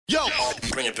Yo,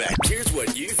 bring it back. Here's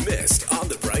what you've missed on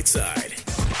the bright side.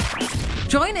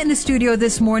 Joined in the studio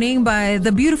this morning by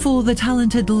the beautiful, the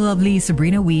talented, the lovely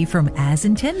Sabrina Wee from As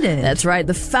Intended. That's right.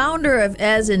 The founder of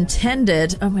As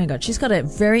Intended. Oh my God, she's got a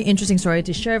very interesting story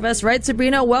to share with us. Right,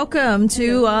 Sabrina? Welcome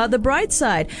to the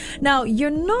Brightside. Now, you're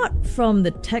not from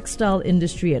the textile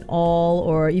industry at all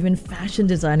or even fashion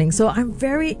designing. So I'm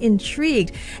very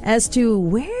intrigued as to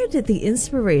where did the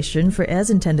inspiration for As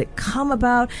Intended come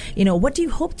about? You know, what do you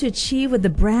hope to achieve with the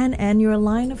brand and your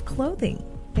line of clothing?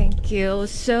 Thank you.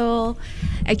 So,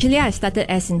 actually, I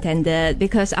started As Intended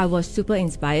because I was super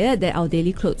inspired that our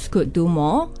daily clothes could do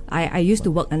more. I used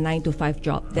to work a 9-to-5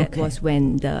 job. That was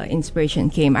when the inspiration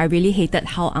came. I really hated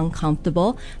how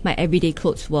uncomfortable my everyday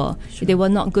clothes were. Sure. They were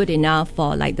not good enough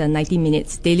for like the 90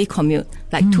 minutes daily commute,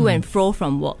 like to and fro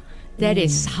from work. That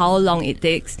is how long it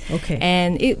takes. Okay.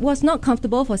 And it was not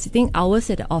comfortable for sitting hours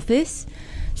at the office.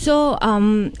 So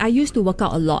I used to work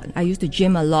out a lot. I used to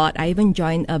gym a lot. I even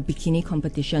joined a bikini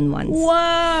competition once.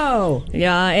 Wow!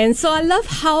 Yeah, and so I love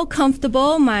how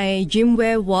comfortable my gym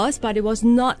wear was, but it was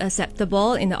not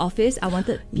acceptable in the office. I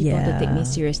wanted people to take me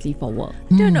seriously for work.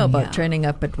 Don't know about turning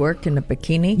up at work in a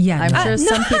bikini. Yeah, I'm sure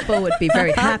some people would be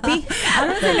very happy. I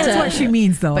don't think that's what she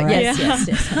means, though. But right?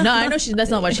 yes. No, I know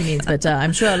that's not what she means, but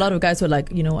I'm sure a lot of guys were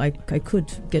like, you know, I could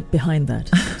get behind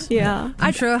that. Yeah.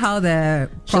 I'm sure how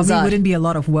there probably wouldn't be a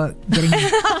lot of work getting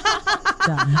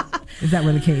done if that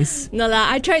were the case. No lah,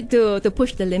 I tried to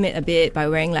push the limit a bit by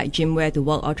wearing like gym wear to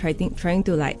work or trying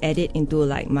to like add it into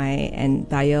like my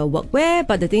entire workwear.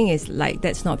 But the thing is like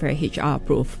that's not very HR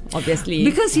proof, obviously.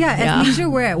 Because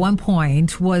athleisure wear at one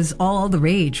point was all the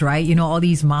rage, right? You know, all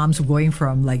these moms were going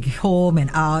from like home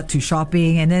and out to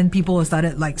shopping, and then people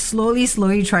started like slowly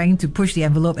trying to push the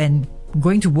envelope and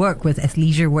going to work with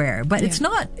athleisure wear, but it's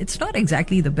not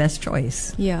exactly the best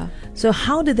choice. Yeah. So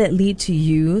how did that lead to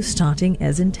you starting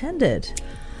As Intended?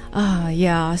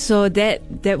 So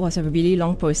that was a really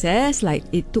long process. Like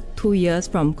it took 2 years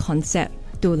from concept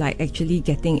to like actually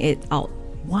getting it out.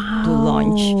 Wow. To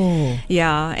launch.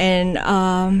 Yeah, and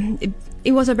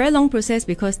it was a very long process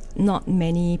because not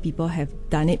many people have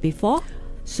done it before.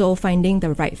 So finding the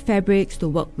right fabrics to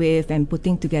work with and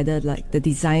putting together like the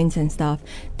designs and stuff,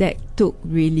 that took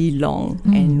really long.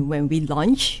 And when we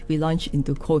launched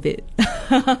into COVID.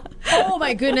 Oh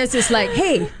my goodness, it's like,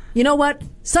 hey, you know what?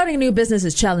 Starting a new business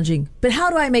is challenging, but how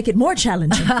do I make it more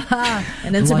challenging?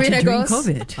 And then Sabrina goes,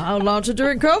 COVID. I'll launch it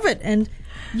during COVID. And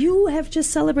you have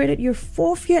just celebrated your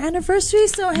 4th year anniversary,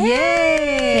 so hey!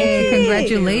 Yay!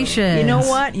 Congratulations. You know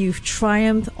what? You've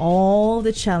triumphed all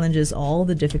the challenges, all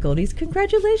the difficulties.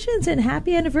 Congratulations and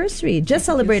happy anniversary. Just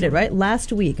celebrated, right?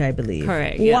 Last week, I believe.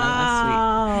 Correct. Yeah,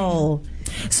 Wow. last week.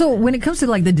 So when it comes to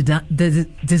like the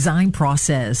design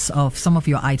process of some of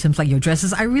your items, like your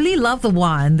dresses, I really love the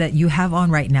one that you have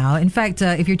on right now. In fact,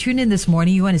 if you're tuned in this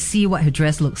morning, you want to see what her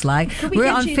dress looks like. We're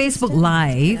on Facebook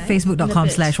Live,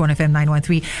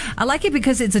 facebook.com/1FM913. I like it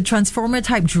because it's a transformer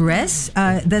type dress.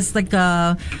 There's like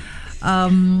a...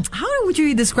 how would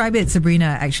you describe it, Sabrina?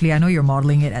 Actually, I know you're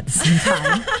modeling it at the same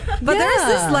time, but there's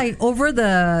this like over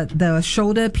the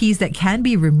shoulder piece that can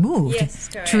be removed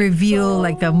to reveal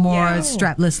like a more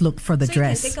strapless look for the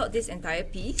dress. You can take out this entire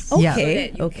piece, so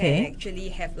that you can actually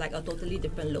have like a totally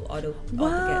different look altogether.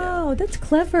 Wow, that's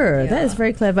clever. That is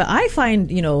very clever. I find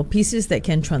pieces that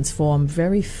can transform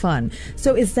very fun.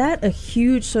 So is that a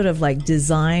huge sort of like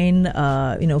design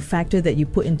factor that you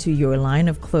put into your line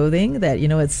of clothing? That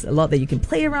it's a lot that you can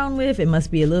play around with. It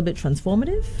must be a little bit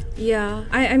transformative. Yeah,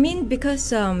 I mean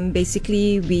because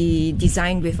basically we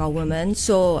design with our women,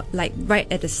 so like right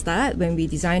at the start when we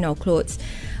design our clothes,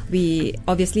 we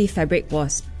obviously fabric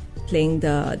was playing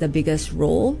the biggest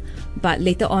role, but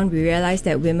later on we realized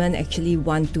that women actually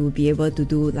want to be able to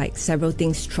do like several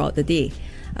things throughout the day.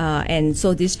 And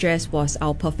so this dress was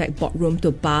our perfect boardroom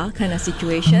to bar kind of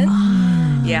situation.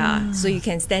 Yeah, so you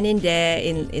can stand in there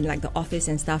in like the office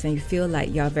and stuff, and you feel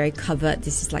like you're very covered.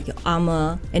 This is like your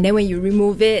armor, and then when you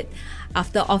remove it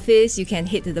after office, you can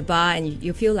head to the bar and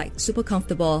you feel like super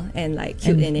comfortable and like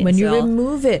cute in it. When you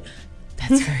remove it,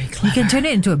 that's very clever. You can turn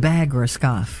it into a bag or a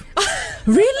scarf.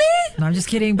 Really? No, I'm just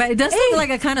kidding. But it does look like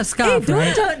a kind of scarf,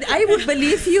 right? I would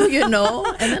believe you, And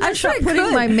then I'm sure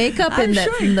putting my makeup in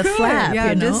the flap.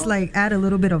 Yeah, just like add a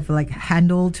little bit of like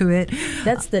handle to it.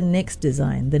 That's the next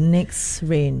design, the next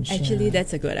range. Actually,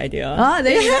 that's a good idea.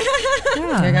 There you go.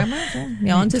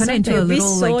 Yeah. On to turn it into a little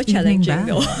so like challenging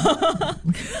though.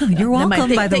 You're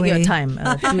welcome, by the way. Take your time.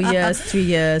 2 years, 3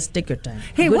 years, take your time.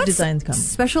 Hey, good what's designs come.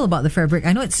 special about the fabric?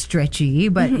 I know it's stretchy,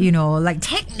 but like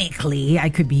technically I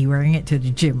could be wearing it to the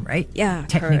gym, right? Yeah,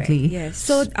 technically. correct. Yes.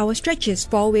 So our stretch is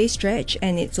 4-way stretch,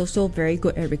 and it's also very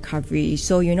good at recovery.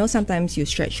 So sometimes you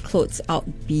stretch clothes out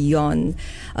beyond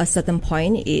a certain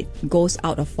point, it goes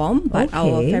out of form, but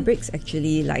our fabrics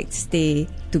actually stay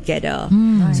together.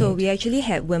 So we actually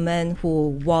had women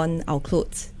who worn our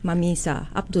clothes, mummies,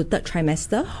 up to 3rd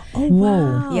trimester. Oh,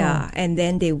 wow. Yeah, and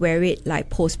then they wear it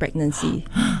post-pregnancy.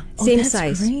 Same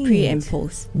size, great. pre and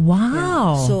post.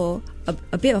 Wow. Yeah, so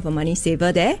a bit of a money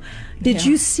saver there. Did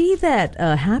you see that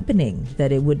happening?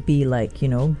 That it would be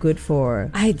good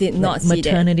for I did not see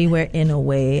maternity wear in a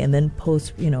way, and then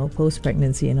post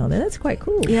pregnancy and all that. That's quite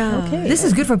cool. Yeah. Okay. This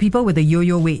is good for people with a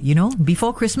yo-yo weight,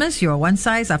 Before Christmas, you're one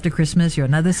size. After Christmas, you're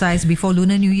another size. Before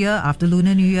Lunar New Year, after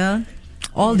Lunar New Year,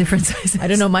 all different sizes. I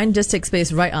don't know. Mine just takes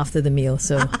place right after the meal.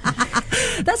 So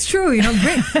That's true.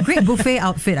 Great buffet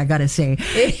outfit, I gotta say.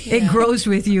 It grows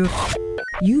with you.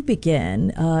 you began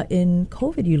in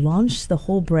COVID. You launched the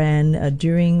whole brand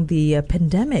during the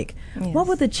pandemic. Yes. What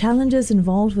were the challenges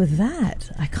involved with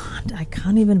that? I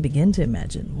can't even begin to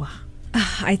imagine. Wow.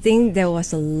 I think there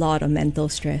was a lot of mental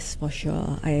stress for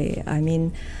sure. I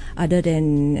mean, other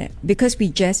than because we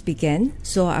just began,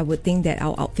 so I would think that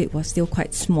our outfit was still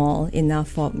quite small enough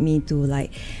for me to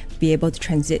be able to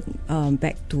transit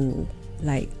back to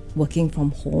working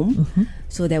from home.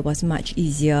 So that was much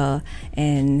easier,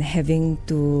 and having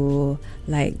to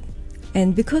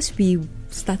and because we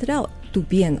started out to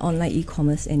be an online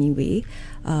e-commerce anyway,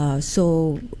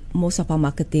 so most of our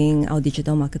marketing, our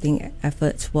digital marketing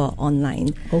efforts were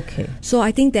online. Okay. So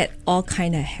I think that all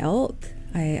kind of helped.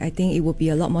 I think it would be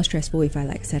a lot more stressful if I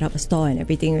set up a store and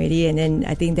everything already, and then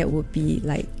I think that would be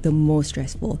the most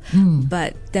stressful.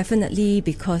 But definitely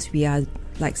because we are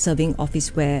serving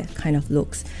office wear kind of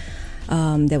looks,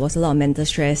 there was a lot of mental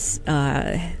stress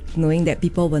knowing that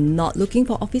people were not looking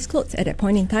for office clothes at that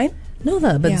point in time. No,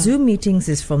 but Yeah. Zoom meetings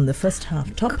is from the first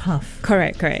half, top half.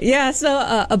 Correct. Yeah,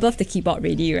 so above the keyboard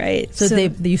ready, right? So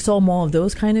you saw more of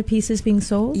those kind of pieces being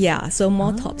sold? Yeah, so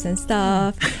more tops and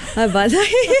stuff. But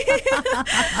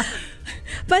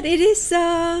but it is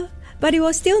but it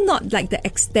was still not the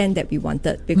extent that we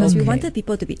wanted, because we wanted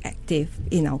people to be active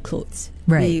in our clothes.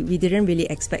 Right. We didn't really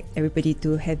expect everybody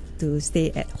to have to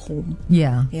stay at home.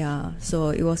 Yeah. Yeah, so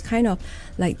it was kind of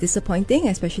disappointing,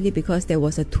 especially because there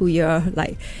was a 2-year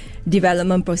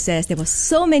development process. There was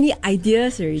so many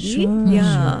ideas already.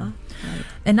 Yeah.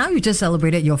 And now you just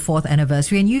celebrated your 4th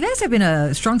anniversary, and you guys have been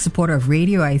a strong supporter of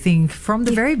radio, I think, from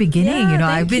the very beginning.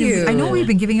 Yeah, thank you. I know we've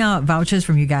been giving out vouchers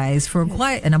from you guys for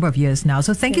quite a number of years now.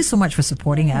 So thank you so much for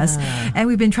supporting us. And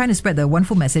we've been trying to spread the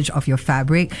wonderful message of your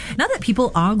fabric. Now that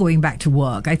people are going back to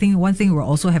work, I think one thing we're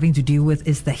also having to deal with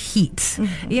is the heat.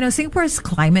 Singapore's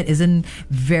climate isn't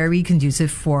very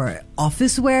conducive for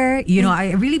office wear.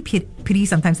 I really pity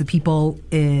sometimes the people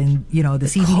in, the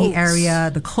CBD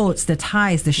area, the coats, the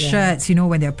ties, the shirts,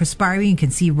 when they're perspiring, you can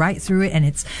see right through it,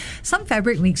 and some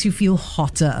fabric makes you feel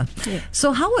hotter. Yeah.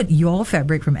 So how would your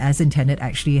fabric from As Intended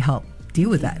actually help deal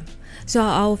with that? So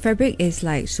our fabric is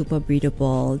super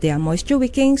breathable. They are moisture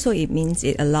wicking, so it means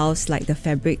it allows the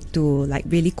fabric to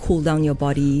really cool down your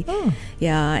body.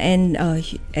 Yeah, and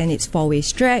it's 4-way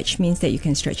stretch, means that you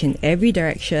can stretch in every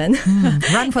direction.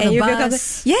 Run for and the you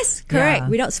bus. Yes, correct. Yeah.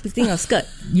 Without splitting your skirt.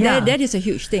 Yeah. That is a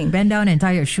huge thing. Bend down and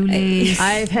tie your shoelace.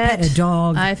 Pet a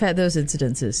dog. I've had those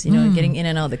incidences. Getting in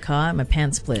and out of the car, my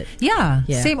pants split. Yeah,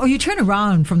 same. Or you turn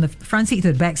around from the front seat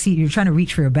to the back seat. You're trying to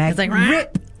reach for your bag. It's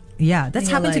rip. Yeah, that's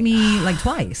you're happened to me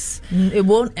twice. It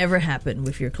won't ever happen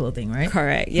with your clothing, right?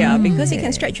 Correct, yeah, because it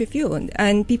can stretch with you.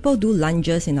 And people do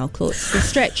lunges in our clothes. They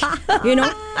stretch,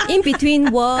 in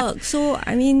between work. So,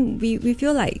 I mean, we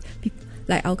feel like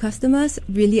our customers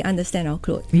really understand our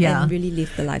clothes and really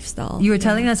live the lifestyle. You were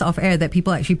telling us off air that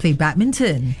people actually play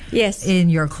badminton in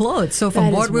your clothes. So from That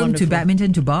is boardroom to wonderful.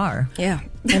 badminton to bar. Yeah.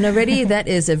 And already that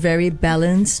is a very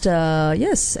balanced,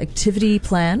 activity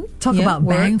plan. Talk about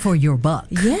work. bang for your buck.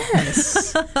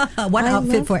 Yes. One I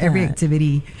outfit love for every that.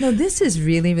 activity. No, this is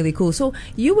really, really cool. So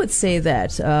you would say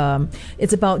that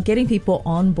it's about getting people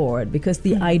on board, because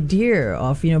the idea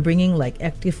of, bringing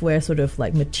activewear sort of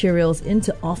materials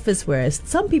into office wear,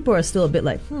 some people are still a bit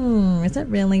is that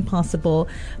really possible?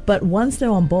 But once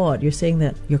they're on board, you're saying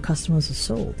that your customers are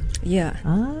sold. Yeah.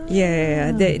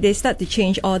 Yeah. They start to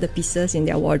change all the pieces in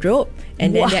their wardrobe,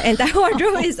 and then their entire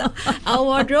wardrobe is our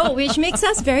wardrobe, which makes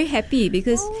us very happy,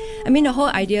 because the whole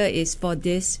idea is for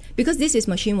this, because this is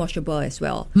machine washable as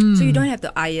well, so you don't have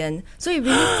to iron, so it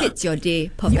really fits your day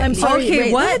perfectly. I'm sorry, okay,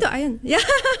 wait, what? You what? don't have to iron. Yeah.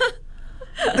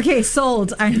 Okay,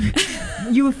 sold.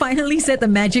 You finally said the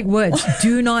magic words.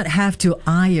 Do not have to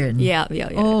iron. Yeah.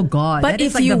 Oh God, But that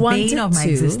is if like you the wanted bane of my to,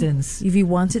 existence. if you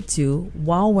wanted to,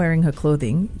 while wearing her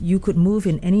clothing, you could move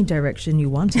in any direction you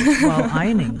wanted while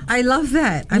ironing. I love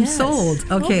that. I'm Yes. sold.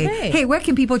 Okay. Hey, where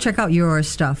can people check out your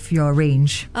stuff, your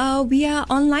range? We are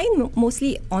online,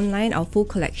 mostly online, our full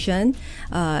collection,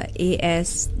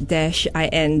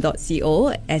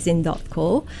 as-in.co, as in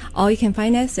 .co, or you can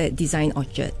find us at Design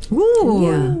Orchard.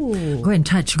 Ooh. Go and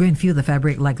touch, go and feel the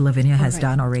fabric like Lavinia has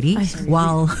done already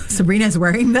while Sabrina is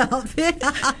wearing the outfit.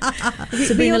 We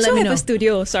Sabrina, also let me have know. a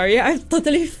studio. Sorry, I've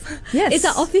totally... Yes. It's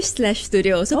an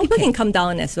office/studio, so people Okay. can come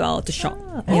down as well to shop.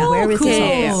 And where is cool. this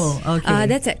Yeah. office? Okay.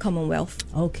 That's at Commonwealth.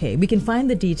 Okay, we can find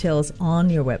the details on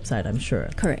your website, I'm sure.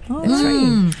 Correct. All That's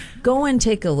right. right. Go and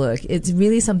take a look. It's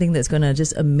really something that's going to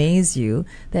just amaze you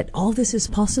that all this is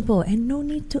possible and no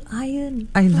need to iron.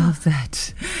 I love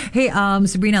that. Hey,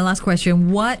 Sabrina, last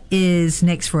question. What is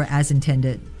next for As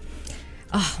Intended?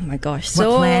 Oh my gosh, What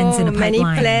so plans in the many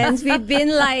pipeline? plans. We've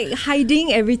been like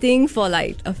hiding everything for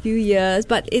like a few years,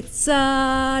 but it's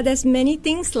there's many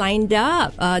things lined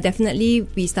up. Definitely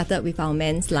we started with our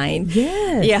men's line.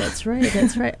 Yes, Yeah. that's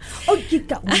right. Oh, you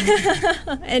got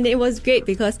one. And it was great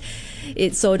because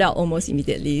it sold out almost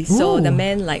immediately. So Ooh. the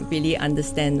men like really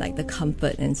understand like the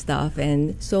comfort and stuff,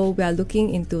 and so we are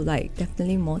looking into like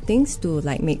definitely more things to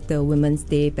like make the women's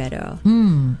day better.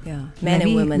 Yeah, men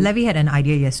and women. Levy had an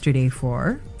idea yesterday for...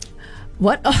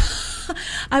 What?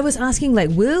 I was asking,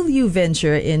 like, will you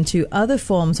venture into other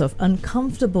forms of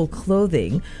uncomfortable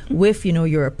clothing with,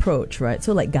 your approach, right?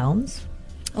 So, like gowns,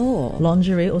 Oh,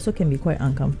 lingerie also can be quite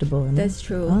uncomfortable. that's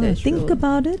true. Ah, That's think true.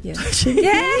 about it. Yeah.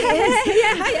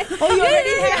 Oh, you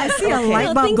already have. I see a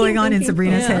light bulb going on in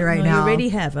Sabrina's head right You now. already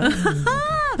have. Huh?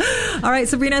 All right,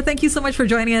 Sabrina, thank you so much for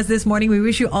joining us this morning. We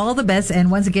wish you all the best. And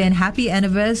once again, happy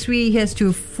anniversary. Here's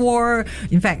to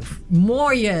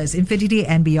more years, infinity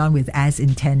and beyond with As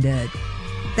Intended.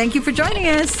 Thank you for joining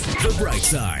us. The Bright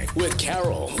Side with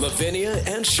Carol, Lavinia,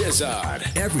 and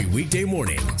Shazad. Every weekday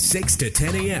morning, 6 to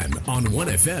 10 a.m. on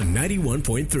 1FM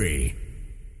 91.3.